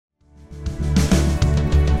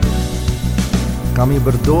Kami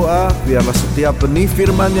berdoa biarlah setiap benih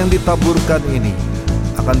firman yang ditaburkan ini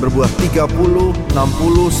akan berbuah 30, 60,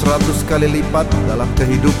 100 kali lipat dalam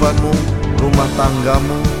kehidupanmu, rumah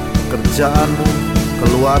tanggamu, kerjaanmu,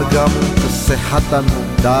 keluargamu,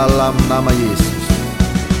 kesehatanmu dalam nama Yesus.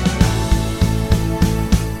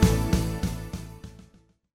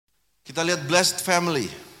 Kita lihat blessed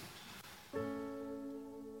family.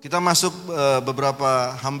 Kita masuk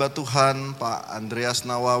beberapa hamba Tuhan, Pak Andreas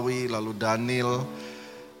Nawawi, lalu Daniel,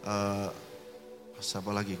 siapa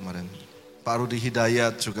lagi kemarin? Pak Rudi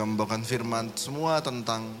Hidayat juga membawakan firman, semua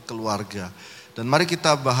tentang keluarga. Dan mari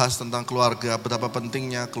kita bahas tentang keluarga, betapa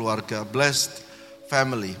pentingnya keluarga, blessed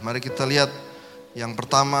family. Mari kita lihat yang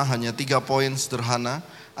pertama hanya 3 poin sederhana.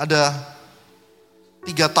 Ada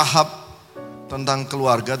 3 tahap tentang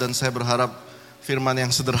keluarga dan saya berharap firman yang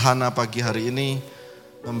sederhana pagi hari ini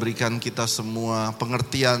memberikan kita semua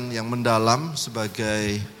pengertian yang mendalam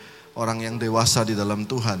sebagai orang yang dewasa di dalam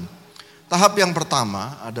Tuhan. Tahap yang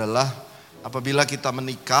pertama adalah apabila kita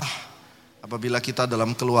menikah, apabila kita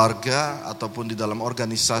dalam keluarga ataupun di dalam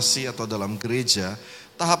organisasi atau dalam gereja,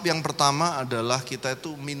 tahap yang pertama adalah kita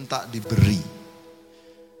itu minta diberi.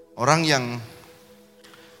 Orang yang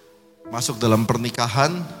masuk dalam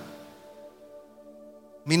pernikahan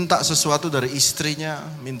minta sesuatu dari istrinya,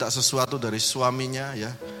 minta sesuatu dari suaminya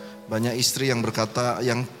ya. Banyak istri yang berkata,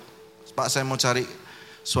 Pak saya mau cari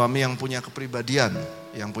suami yang punya kepribadian,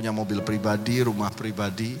 yang punya mobil pribadi, rumah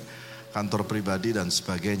pribadi, kantor pribadi dan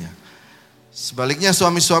sebagainya. Sebaliknya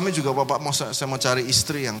suami-suami juga, Bapak saya mau cari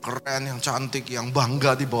istri yang keren, yang cantik, yang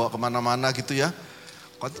bangga dibawa kemana-mana gitu ya.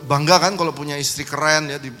 Bangga kan kalau punya istri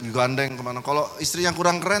keren ya, digandeng kemana. Kalau istri yang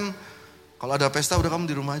kurang keren, kalau ada pesta udah kamu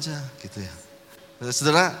di rumah aja gitu ya.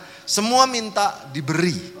 Saudara, semua minta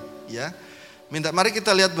diberi, ya. Mari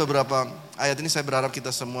kita lihat beberapa ayat ini. Saya berharap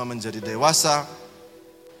kita semua menjadi dewasa.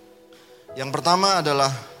 Yang pertama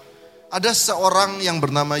adalah ada seorang yang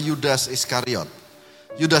bernama Yudas Iskariot.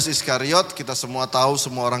 Yudas Iskariot kita semua tahu,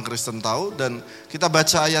 semua orang Kristen tahu, dan kita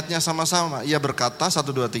baca ayatnya sama-sama. Ia berkata 1,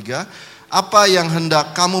 2, 3, apa yang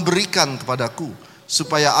hendak kamu berikan kepadaku,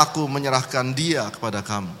 supaya aku menyerahkan dia kepada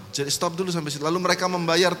kamu. Jadi stop dulu sampai situ. Lalu mereka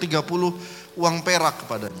membayar 30 uang perak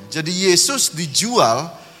kepadanya. Jadi Yesus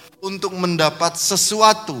dijual untuk mendapat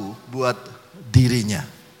sesuatu buat dirinya.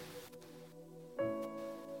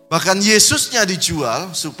 Bahkan Yesusnya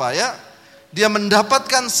dijual supaya dia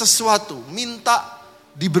mendapatkan sesuatu. Minta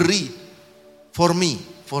diberi. For me,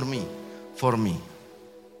 for me, for me.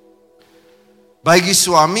 Bagi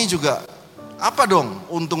suami juga, apa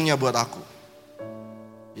dong untungnya buat aku?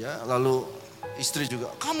 Ya, lalu istri juga,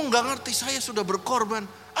 kamu gak ngerti saya sudah berkorban,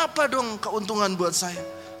 apa dong keuntungan buat saya?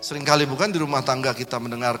 Seringkali bukan di rumah tangga kita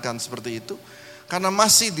mendengarkan seperti itu, karena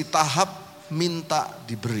masih di tahap minta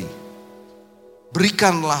diberi.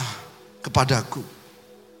 Berikanlah kepadaku,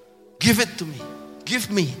 give it to me, give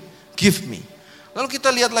me, give me. Lalu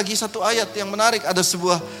kita lihat lagi satu ayat yang menarik, ada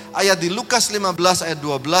sebuah ayat di Lukas 15 ayat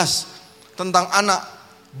 12 tentang anak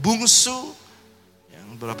bungsu.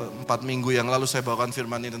 4 minggu yang lalu saya bawakan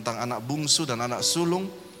firman ini tentang anak bungsu dan anak sulung.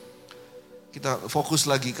 Kita fokus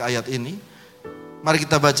lagi ke ayat ini. Mari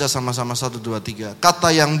kita baca sama-sama 1, 2, 3.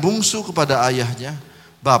 Kata yang bungsu kepada ayahnya,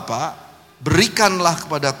 Bapak, berikanlah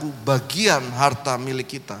kepadaku bagian harta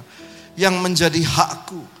milik kita yang menjadi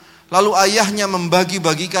hakku. Lalu ayahnya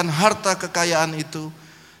membagi-bagikan harta kekayaan itu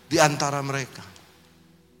di antara mereka.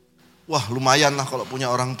 Wah, lumayan lah kalau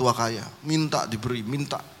punya orang tua kaya. Minta diberi,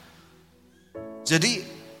 minta. Jadi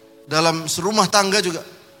dalam serumah tangga juga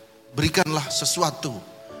berikanlah sesuatu.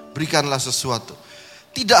 Berikanlah sesuatu.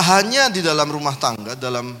 Tidak hanya di dalam rumah tangga,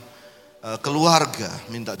 dalam keluarga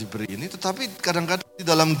minta diberi ini. Tetapi kadang-kadang di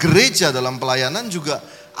dalam gereja, dalam pelayanan juga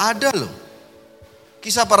ada loh.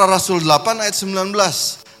 Kisah Para Rasul 8 ayat 19.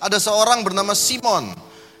 Ada seorang bernama Simon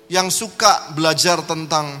yang suka belajar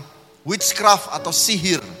tentang witchcraft atau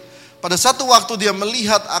sihir. Pada satu waktu dia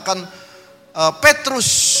melihat akan Petrus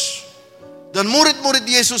dan murid-murid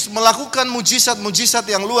Yesus melakukan mujizat-mujizat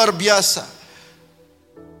yang luar biasa.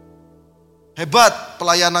 Hebat,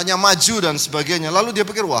 pelayanannya maju dan sebagainya. Lalu dia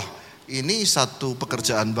pikir, wah ini satu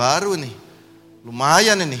pekerjaan baru nih.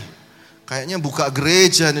 Lumayan ini. Kayaknya buka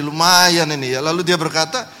gereja nih, lumayan ini ya. Lalu dia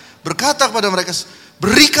berkata kepada mereka,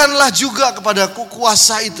 berikanlah juga kepadaku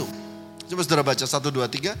kuasa itu. Coba saudara baca 1, 2,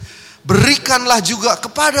 3. Berikanlah juga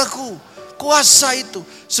kepadaku kuasa itu,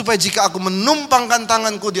 supaya jika aku menumpangkan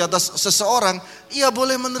tanganku di atas seseorang, ia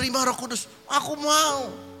boleh menerima Roh Kudus. Aku mau.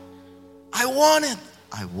 I want it.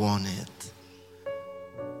 I want it.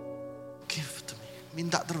 Give to me.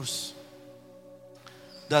 Minta terus.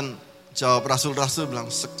 Dan jawab rasul-rasul bilang,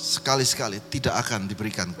 sekali-sekali tidak akan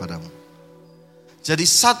diberikan kepadamu. Jadi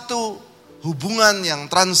satu hubungan yang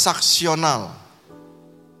transaksional.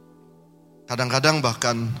 Kadang-kadang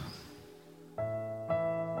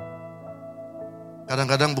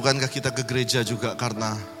bukankah kita ke gereja juga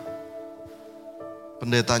karena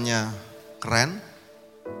pendetanya keren?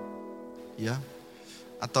 Ya.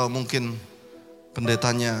 Atau mungkin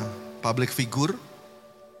pendetanya public figure?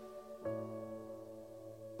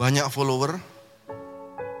 Banyak follower?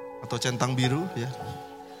 Atau centang biru ya?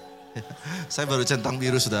 Saya baru centang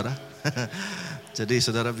biru saudara. Jadi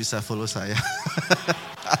saudara bisa follow saya.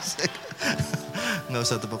 Asik. Nggak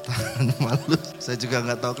usah tepuk tangan, malu. Saya juga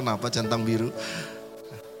nggak tahu kenapa centang biru.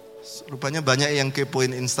 Rupanya banyak yang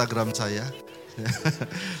kepoin Instagram saya.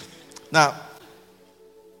 Nah,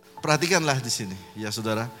 perhatikanlah di sini ya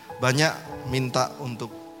saudara. Banyak minta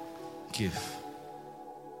untuk give.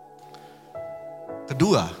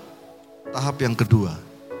 Kedua, tahap yang kedua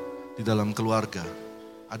di dalam keluarga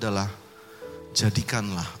adalah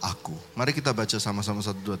jadikanlah aku. Mari kita baca sama-sama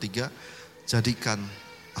 1, 2, 3. Jadikan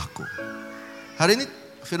aku. Hari ini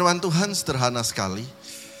firman Tuhan sederhana sekali.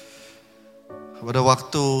 Pada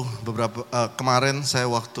waktu kemarin saya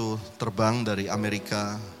waktu terbang dari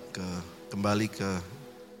Amerika kembali ke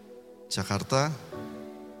Jakarta,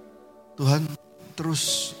 Tuhan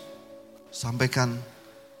terus sampaikan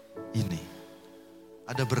ini.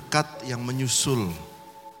 Ada berkat yang menyusul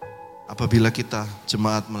apabila kita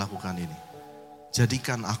jemaat melakukan ini.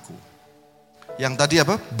 Jadikan aku. Yang tadi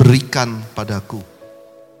apa? Berikan padaku.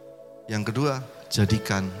 Yang kedua,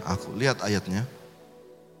 jadikan aku. Lihat ayatnya.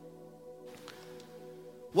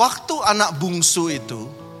 Waktu anak bungsu itu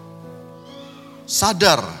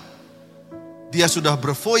sadar dia sudah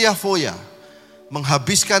berfoya-foya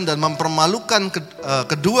menghabiskan dan mempermalukan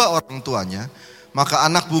kedua orang tuanya, maka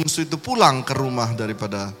anak bungsu itu pulang ke rumah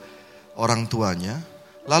daripada orang tuanya.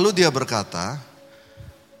 Lalu dia berkata,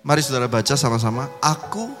 mari saudara baca sama-sama,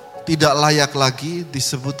 aku tidak layak lagi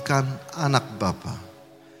disebutkan anak bapa.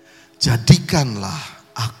 Jadikanlah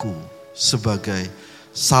aku sebagai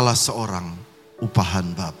salah seorang upahan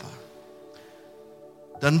bapa.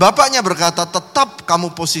 Dan bapaknya berkata, tetap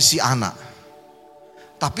kamu posisi anak.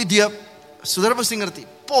 Tapi dia, saudara pasti ngerti,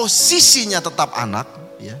 posisinya tetap anak,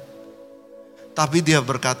 ya. Tapi dia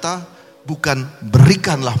berkata, bukan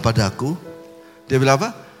berikanlah padaku. Dia bilang apa?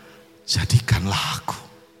 Jadikanlah aku.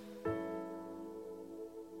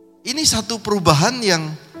 Ini satu perubahan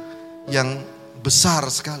yang besar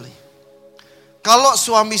sekali. Kalau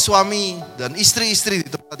suami-suami dan istri-istri di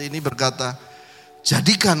tempat ini berkata,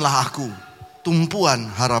 jadikanlah aku tumpuan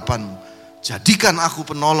harapanmu. Jadikan aku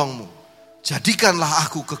penolongmu. Jadikanlah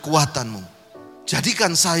aku kekuatanmu.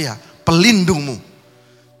 Jadikan saya pelindungmu.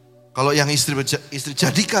 Kalau yang istri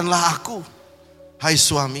jadikanlah aku. Hai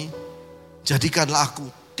suami, jadikanlah aku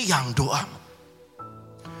tiang doamu.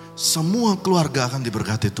 Semua keluarga akan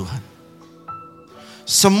diberkati Tuhan.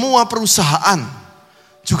 Semua perusahaan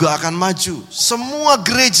juga akan maju. Semua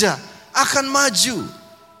gereja akan maju.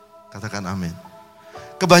 Katakan amin.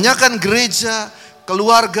 Kebanyakan gereja,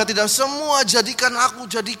 keluarga tidak semua jadikan aku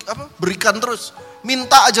jadi apa? Berikan terus,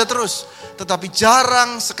 minta aja terus. Tetapi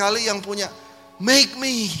jarang sekali yang punya make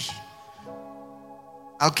me.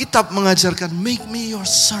 Alkitab mengajarkan make me your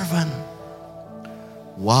servant.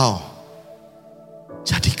 Wow.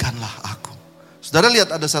 Jadikanlah aku. Saudara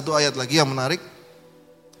lihat ada satu ayat lagi yang menarik.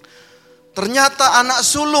 Ternyata anak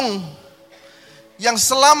sulung yang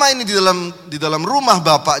selama ini di dalam rumah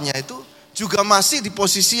bapaknya itu juga masih di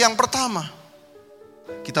posisi yang pertama.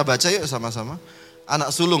 Kita baca yuk sama-sama.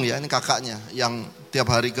 Anak sulung ya, ini kakaknya yang tiap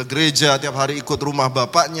hari ke gereja, tiap hari ikut rumah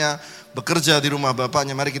bapaknya, bekerja di rumah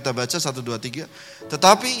bapaknya. Mari kita baca 1, 2, 3.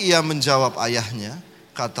 Tetapi ia menjawab ayahnya,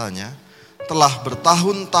 katanya, telah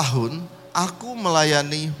bertahun-tahun aku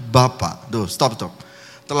melayani Bapak. Duh, stop.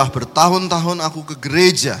 Telah bertahun-tahun aku ke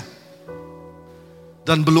gereja.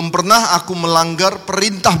 Dan belum pernah aku melanggar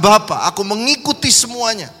perintah Bapak. Aku mengikuti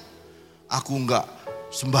semuanya. Aku enggak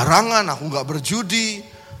sembarangan, aku enggak berjudi.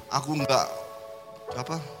 Aku enggak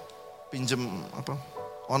pinjam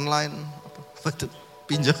online,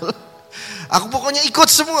 pinjol. Aku pokoknya ikut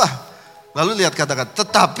semua. Lalu lihat kata-kata,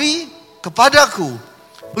 tetapi kepadaku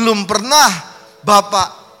belum pernah Bapak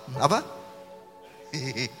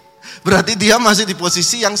berarti dia masih di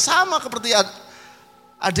posisi yang sama seperti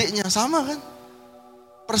adiknya, sama kan?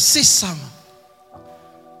 Persis sama.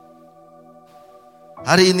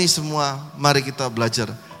 Hari ini semua mari kita belajar,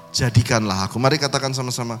 jadikanlah aku. Mari katakan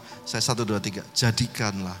sama-sama, saya 1, 2, 3,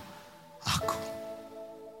 jadikanlah aku.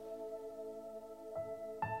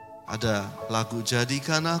 Ada lagu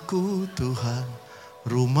jadikan aku Tuhan,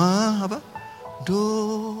 rumah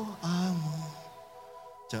doamu.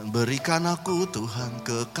 Jangan berikan aku Tuhan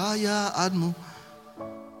kekayaanmu.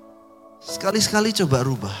 Sekali-sekali coba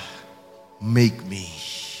rubah. Make me.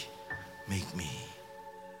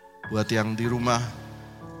 Buat yang di rumah,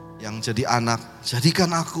 yang jadi anak, jadikan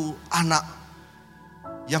aku anak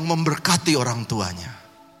yang memberkati orang tuanya.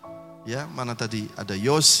 Ya, mana tadi? Ada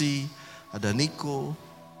Yosi, ada Niko,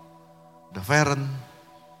 ada Feren.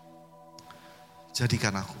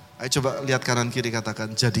 Jadikan aku. Ayo coba lihat kanan kiri,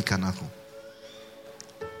 katakan jadikan aku.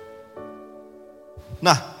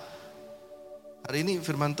 Nah, hari ini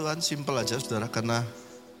firman Tuhan simple aja saudara, karena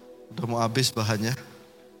udah mau habis bahannya.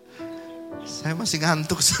 Saya masih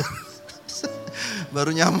ngantuk. Baru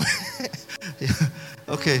nyampe.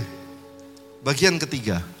 Oke. Bagian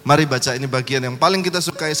ketiga. Mari baca, ini bagian yang paling kita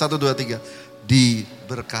sukai. 1, 2, 3.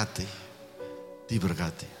 Diberkati.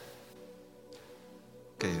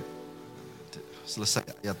 Oke. Selesai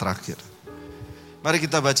ayat terakhir. Mari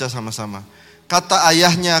kita baca sama-sama. Kata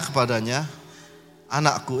ayahnya kepadanya,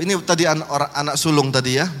 anakku. Ini tadi anak sulung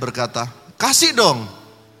tadi ya, berkata, kasih dong,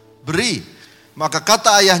 beri. Maka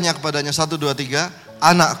kata ayahnya kepadanya, 1, 2, 3,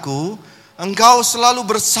 anakku, engkau selalu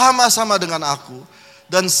bersama-sama dengan aku,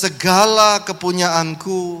 dan segala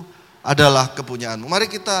kepunyaanku adalah kepunyaanmu. Mari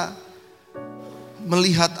kita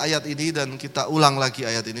melihat ayat ini dan kita ulang lagi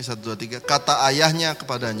ayat ini, 1, 2, 3. Kata ayahnya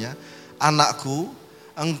kepadanya, anakku,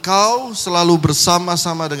 engkau selalu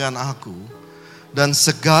bersama-sama dengan aku, dan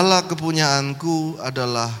segala kepunyaanku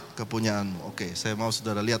adalah kepunyaanmu. Oke, saya mau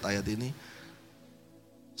saudara lihat ayat ini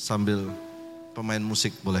sambil pemain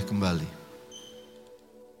musik boleh kembali.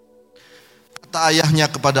 Kata ayahnya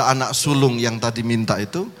kepada anak sulung yang tadi minta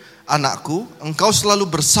itu, anakku, engkau selalu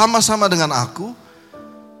bersama-sama dengan aku,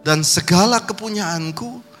 dan segala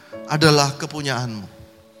kepunyaanku adalah kepunyaanmu.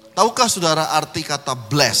 Tahukah saudara arti kata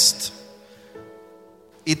blessed?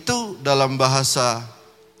 Itu dalam bahasa,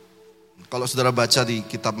 kalau saudara baca di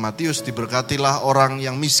kitab Matius, diberkatilah orang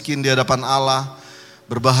yang miskin di hadapan Allah,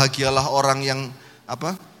 berbahagialah orang yang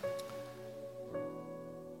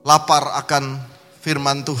lapar akan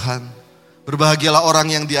firman Tuhan. Berbahagialah orang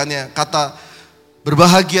yang dianiaya. Kata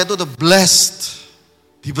berbahagia itu the blessed,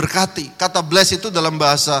 diberkati. Kata blessed itu dalam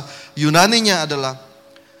bahasa Yunaninya adalah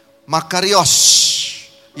makarios,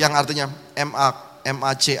 yang artinya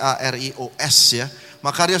M-A-C-A-R-I-O-S ya.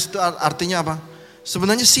 Makarios itu artinya apa?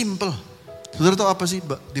 Sebenarnya simple. Saudara tahu apa sih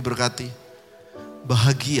diberkati?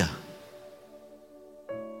 Bahagia.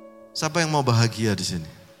 Siapa yang mau bahagia di sini?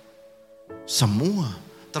 Semua.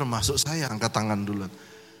 Termasuk saya, angkat tangan duluan.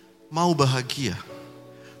 Mau bahagia.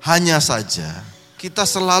 Hanya saja kita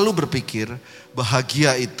selalu berpikir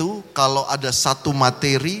bahagia itu kalau ada satu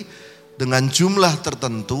materi dengan jumlah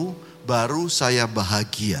tertentu baru saya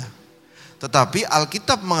bahagia. Tetapi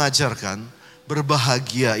Alkitab mengajarkan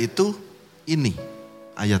berbahagia itu ini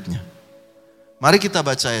ayatnya. Mari kita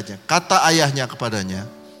baca ayatnya. Kata ayahnya kepadanya,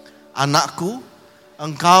 anakku,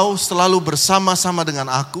 engkau selalu bersama-sama dengan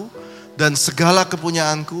aku, dan segala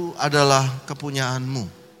kepunyaanku adalah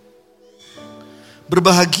kepunyaanmu.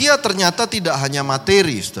 Berbahagia ternyata tidak hanya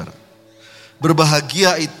materi, saudara.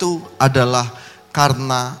 Berbahagia itu adalah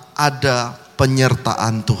karena ada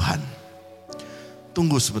penyertaan Tuhan.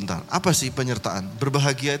 Tunggu sebentar, apa sih penyertaan?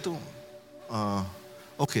 Berbahagia itu,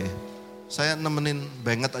 oke, saya nemenin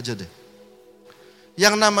banget aja deh.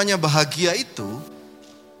 Yang namanya bahagia itu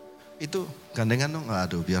gandengan dong,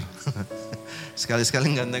 aduh biar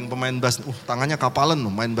sekali-sekali gandeng pemain bass, tangannya kapalan loh,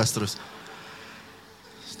 main bass terus.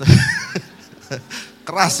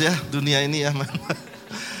 Keras ya dunia ini ya.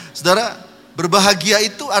 Saudara, berbahagia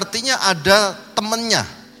itu artinya ada temennya.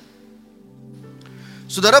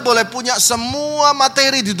 Saudara boleh punya semua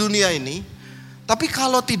materi di dunia ini, tapi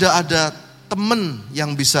kalau tidak ada teman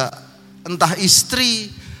yang bisa, entah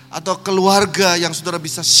istri atau keluarga yang saudara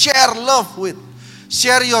bisa share love with,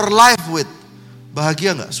 share your life with,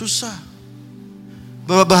 bahagia gak? Susah.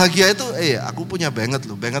 Bahagia itu, aku punya banget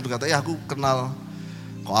loh. Banget berkata, aku kenal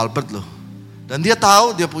Ko Albert loh. Dan dia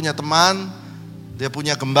tahu dia punya teman, dia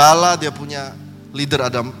punya gembala, dia punya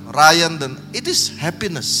leader Adam Ryan, dan it is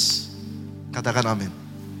happiness. Katakan amin.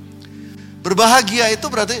 Berbahagia itu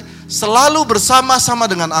berarti selalu bersama-sama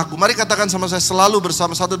dengan aku. Mari katakan sama saya, selalu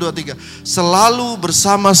bersama, 1, 2, 3. Selalu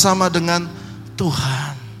bersama-sama dengan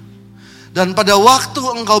Tuhan. Dan pada waktu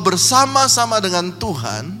engkau bersama-sama dengan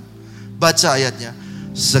Tuhan, baca ayatnya,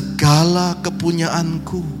 segala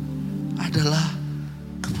kepunyaanku adalah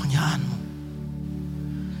kepunyaanmu.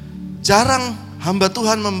 Jarang hamba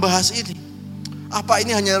Tuhan membahas ini. Apa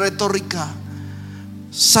ini hanya retorika?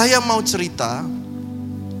 Saya mau cerita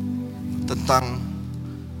tentang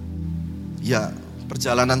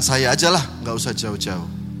perjalanan saya aja lah, gak usah jauh-jauh.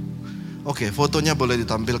 Oke, fotonya boleh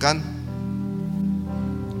ditampilkan.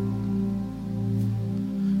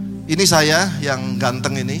 Ini saya yang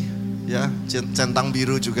ganteng ini, ya, centang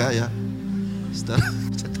biru juga ya. Saudara,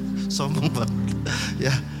 sombong banget.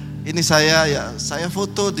 Ya, ini saya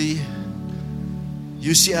foto di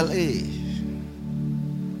UCLA.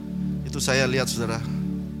 Itu saya lihat saudara.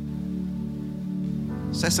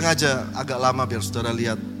 Saya sengaja agak lama biar saudara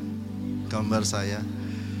lihat gambar saya.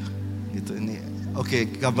 Gitu ini. Oke,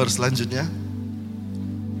 gambar selanjutnya.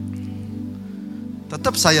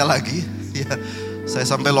 Tetap saya lagi, ya. Saya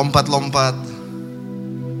sampai lompat-lompat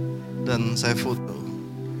dan saya foto.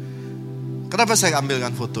 Kenapa saya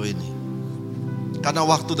ambilkan foto ini? Karena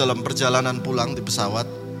waktu dalam perjalanan pulang di pesawat,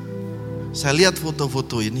 saya lihat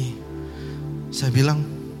foto-foto ini. Saya bilang,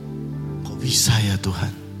 kok bisa ya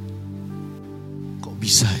Tuhan? Kok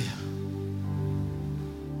bisa ya?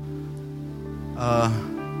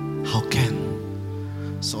 How can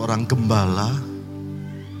seorang gembala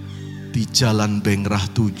di Jalan Bengrah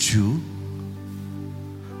 7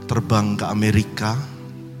 terbang ke Amerika,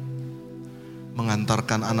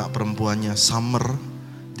 mengantarkan anak perempuannya Summer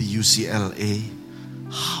di UCLA?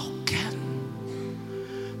 How can?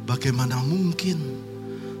 Bagaimana mungkin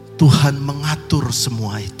Tuhan mengatur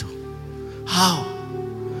semua itu? How?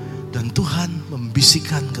 Dan Tuhan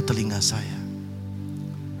membisikkan ke telinga saya.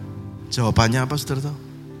 Jawabannya apa saudara tahu?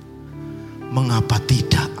 Mengapa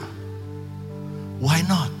tidak? Why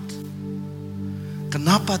not?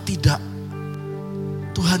 Kenapa tidak?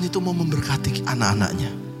 Tuhan itu mau memberkati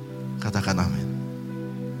anak-anaknya. Katakan amin.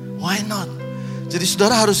 Why not? Jadi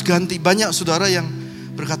saudara harus ganti. Banyak saudara yang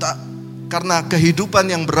berkata, karena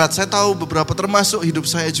kehidupan yang berat. Saya tahu beberapa termasuk hidup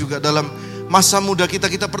saya juga. Dalam masa muda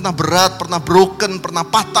kita pernah berat, pernah broken, pernah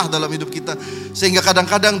patah dalam hidup kita. Sehingga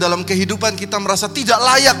kadang-kadang dalam kehidupan kita merasa tidak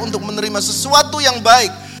layak untuk menerima sesuatu yang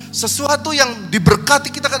baik. Sesuatu yang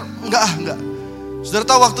diberkati kita kan enggak. Saudara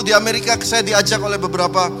tahu waktu di Amerika saya diajak oleh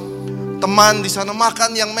beberapa teman di sana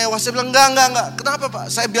makan yang mewah. Saya bilang enggak. Kenapa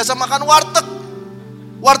Pak? Saya biasa makan warteg.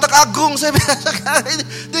 Warteg Agung saya biasa.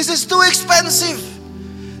 This is too expensive.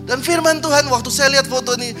 Dan firman Tuhan waktu saya lihat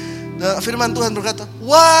foto ini, firman Tuhan berkata,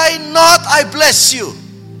 why not I bless you?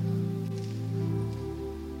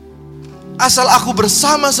 Asal aku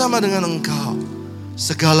bersama-sama dengan engkau,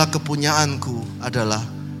 segala kepunyaanku adalah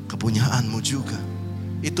kepunyaanmu juga.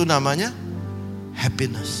 Itu namanya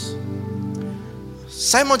happiness.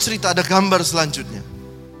 Saya mau cerita, ada gambar selanjutnya.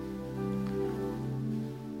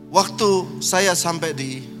 Waktu saya sampai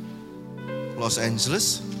di Los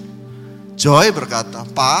Angeles, Joy berkata,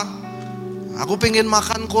 Pak, aku pengen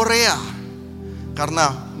makan Korea. Karena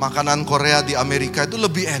makanan Korea di Amerika itu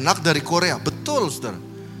lebih enak dari Korea. Betul saudara.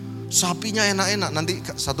 Sapinya enak-enak. Nanti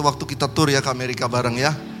satu waktu kita tur ya ke Amerika bareng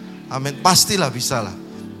ya. Amin. Pastilah bisa lah.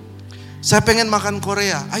 Saya pengen makan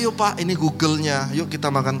Korea. Ayo Pak, ini Google-nya. Yuk kita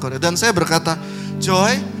makan Korea. Dan saya berkata,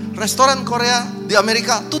 Joy, restoran Korea di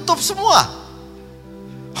Amerika tutup semua.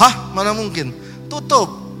 Hah? Mana mungkin?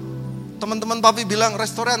 Tutup. Teman-teman papi bilang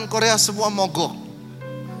restoran Korea semua mogok.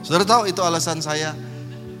 Saudara tahu itu alasan saya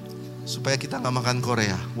supaya kita gak makan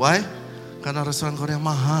Korea. Why? Karena restoran Korea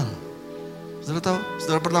mahal. Saudara tahu?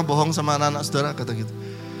 Saudara pernah bohong sama anak-anak saudara kata gitu.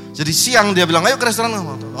 Jadi siang dia bilang ayo ke restoran.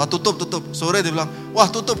 Oh, tutup. Sore dia bilang wah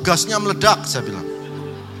tutup, gasnya meledak. Saya bilang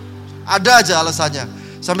ada aja alasannya.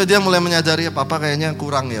 Sampai dia mulai menyadari ya papa kayaknya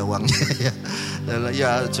kurang ya uangnya.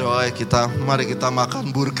 Ya coy, mari kita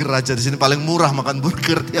makan burger aja di sini, paling murah makan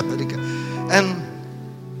burger di Amerika. And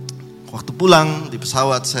waktu pulang di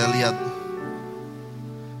pesawat saya lihat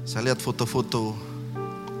foto-foto.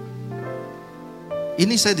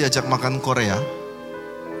 Ini saya diajak makan Korea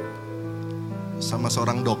sama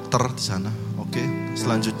seorang dokter di sana. Oke,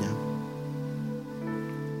 selanjutnya.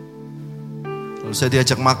 Lalu saya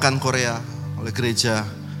diajak makan Korea oleh gereja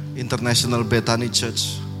International Bethany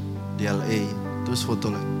Church di LA. Terus foto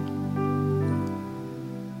lagi.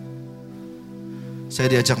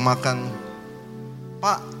 Saya diajak makan,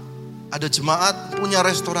 Pak, ada jemaat punya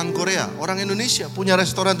restoran Korea. Orang Indonesia punya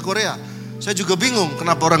restoran Korea. Saya juga bingung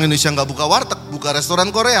kenapa orang Indonesia gak buka warteg, buka restoran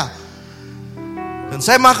Korea. Dan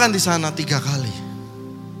saya makan di sana 3 kali.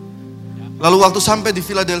 Lalu waktu sampai di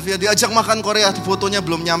Philadelphia diajak makan Korea, fotonya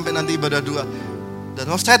belum nyampe nanti ibadah 2. Dan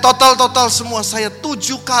saya total semua, saya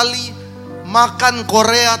 7 kali makan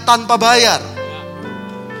Korea tanpa bayar.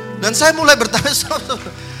 Dan saya mulai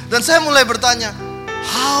bertanya,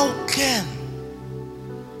 how can?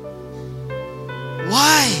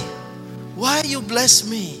 Why you bless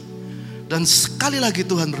me? Dan sekali lagi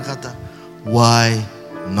Tuhan berkata, why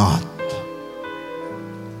not?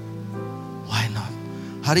 Why not?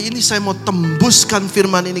 Hari ini saya mau tembuskan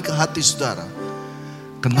firman ini ke hati saudara.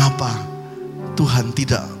 Kenapa Tuhan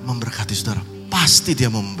tidak memberkati saudara? Pasti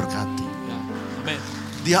Dia mau memberkati.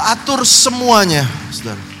 Dia atur semuanya,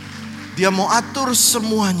 saudara. Dia mau atur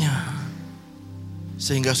semuanya.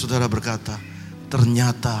 Sehingga saudara berkata,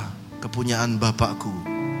 ternyata kepunyaan Bapakku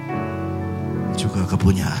juga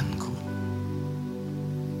kepunyaanku.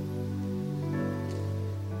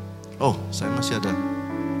 Oh, saya masih ada.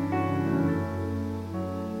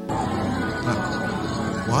 Nah,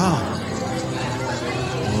 wow.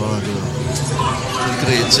 Waduh. Ini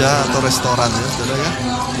gereja atau restoran ya, saudara ya?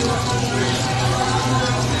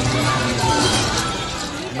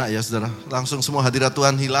 Nah ya saudara, langsung semua hadirat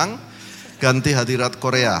Tuhan hilang, ganti hadirat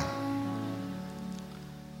Korea.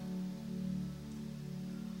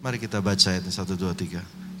 Mari kita baca ayat 1, 2, 3.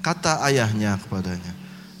 Kata ayahnya kepadanya,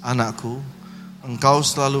 anakku, engkau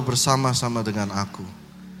selalu bersama-sama dengan aku,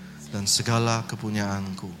 dan segala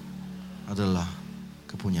kepunyaanku adalah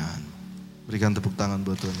kepunyaan. Berikan tepuk tangan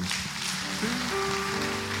buat Tuhan.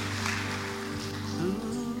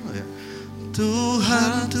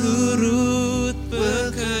 Tuhan turut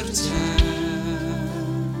bekerja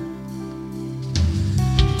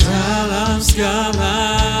dalam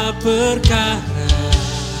segala perkara,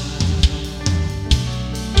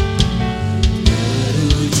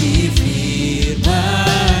 teruji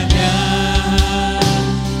firman-Nya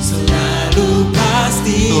selalu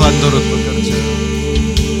pasti. Tuhan turut bekerja.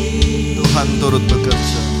 Tuhan turut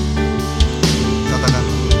bekerja. Katakan,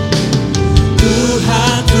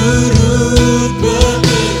 Tuhan turut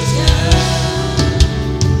bekerja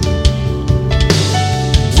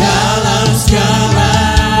dalam segala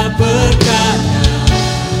perkara,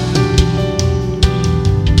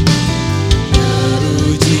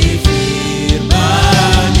 teruji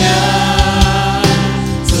firman-Nya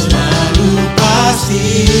selalu pasti.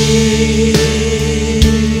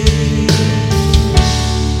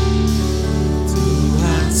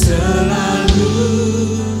 Tuhan selalu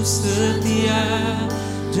setia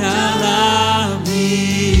dalam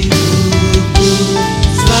hidupku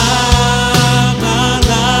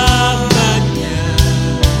selama-lamanya,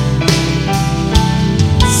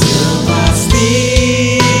 sepasti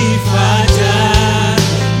fajar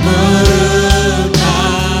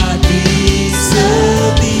merekati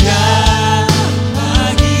setiap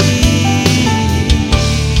pagi.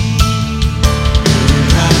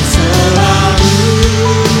 Tuhan selalu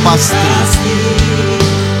pasti.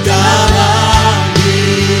 dalam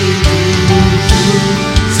hidupku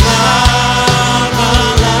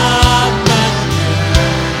selama-lamanya,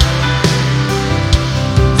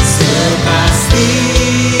 sepasti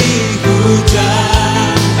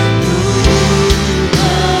hujan turun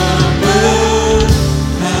memberkati.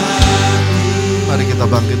 Mari kita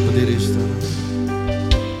bangkit berdiri, saudara.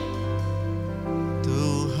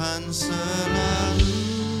 Tuhan selalu,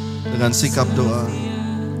 dengan sikap doa,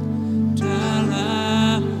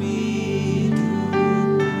 Dalam hidup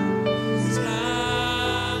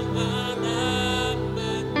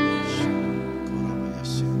selama-lamanya,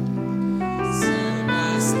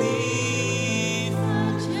 sepasti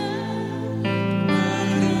fajar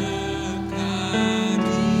merekati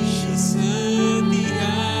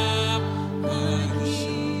setiap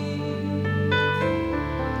pagi.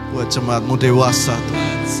 buat jemaatmu dewasa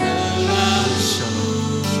Tuhan.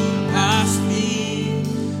 Pasti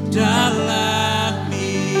dalam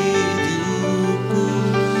hidupku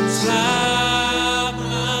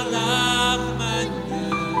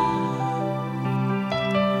selama-lamanya,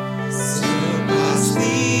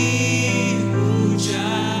 sepasti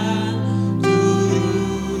hujan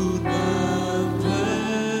turun memberkati.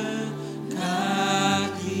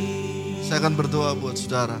 Saya akan berdoa buat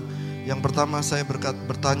saudara. Yang pertama saya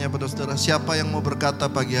bertanya pada saudara, siapa yang mau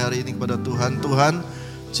berkata pagi hari ini kepada Tuhan, Tuhan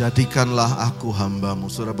jadikanlah aku hamba-Mu.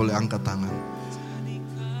 Saudara boleh angkat tangan.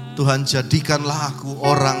 Tuhan jadikanlah aku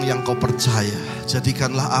orang yang Kau percaya.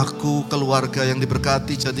 Jadikanlah aku keluarga yang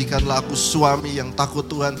diberkati. Jadikanlah aku suami yang takut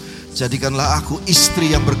Tuhan. Jadikanlah aku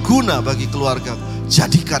istri yang berguna bagi keluarga.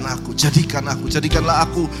 Jadikanlah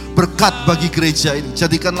aku berkat bagi gereja ini.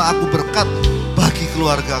 Jadikanlah aku berkat bagi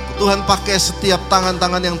keluarga aku. Tuhan pakai setiap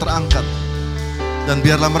tangan-tangan yang terangkat. Dan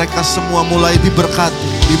biarlah mereka semua mulai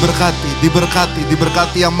diberkati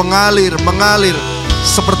yang mengalir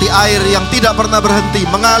seperti air yang tidak pernah berhenti,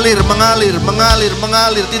 mengalir,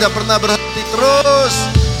 tidak pernah berhenti, terus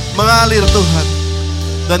mengalir Tuhan.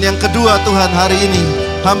 Dan yang kedua Tuhan, hari ini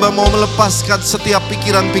hamba mau melepaskan setiap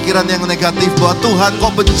pikiran-pikiran yang negatif bahwa Tuhan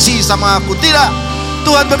Kau benci sama aku. Tidak,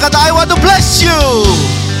 Tuhan berkata, I want to bless you.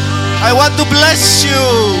 I want to bless you.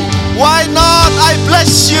 Why not? I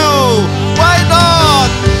bless you. Why not?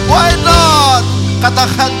 Why not?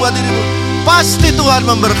 Katakan buat dirimu, pasti Tuhan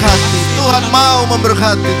memberkati. Tuhan mau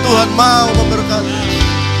memberkati. Tuhan mau memberkati.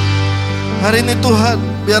 Hari ini Tuhan,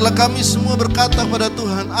 biarlah kami semua berkata kepada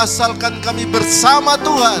Tuhan, asalkan kami bersama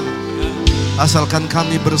Tuhan. Asalkan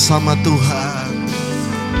kami bersama Tuhan.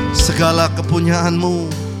 Segala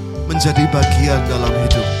kepunyaanmu menjadi bagian dalam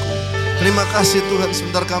hidupku. Terima kasih Tuhan,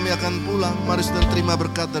 sebentar kami akan pulang. Mari saudara terima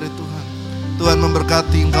berkat dari Tuhan. Tuhan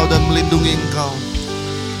memberkati engkau dan melindungi engkau.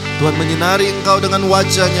 Tuhan menyinari engkau dengan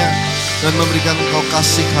wajahnya dan memberikan engkau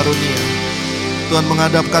kasih karunia. Tuhan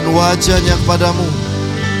menghadapkan wajahnya kepadamu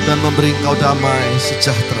dan memberi engkau damai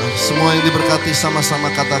sejahtera. Semua yang diberkati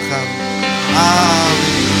sama-sama katakan amin.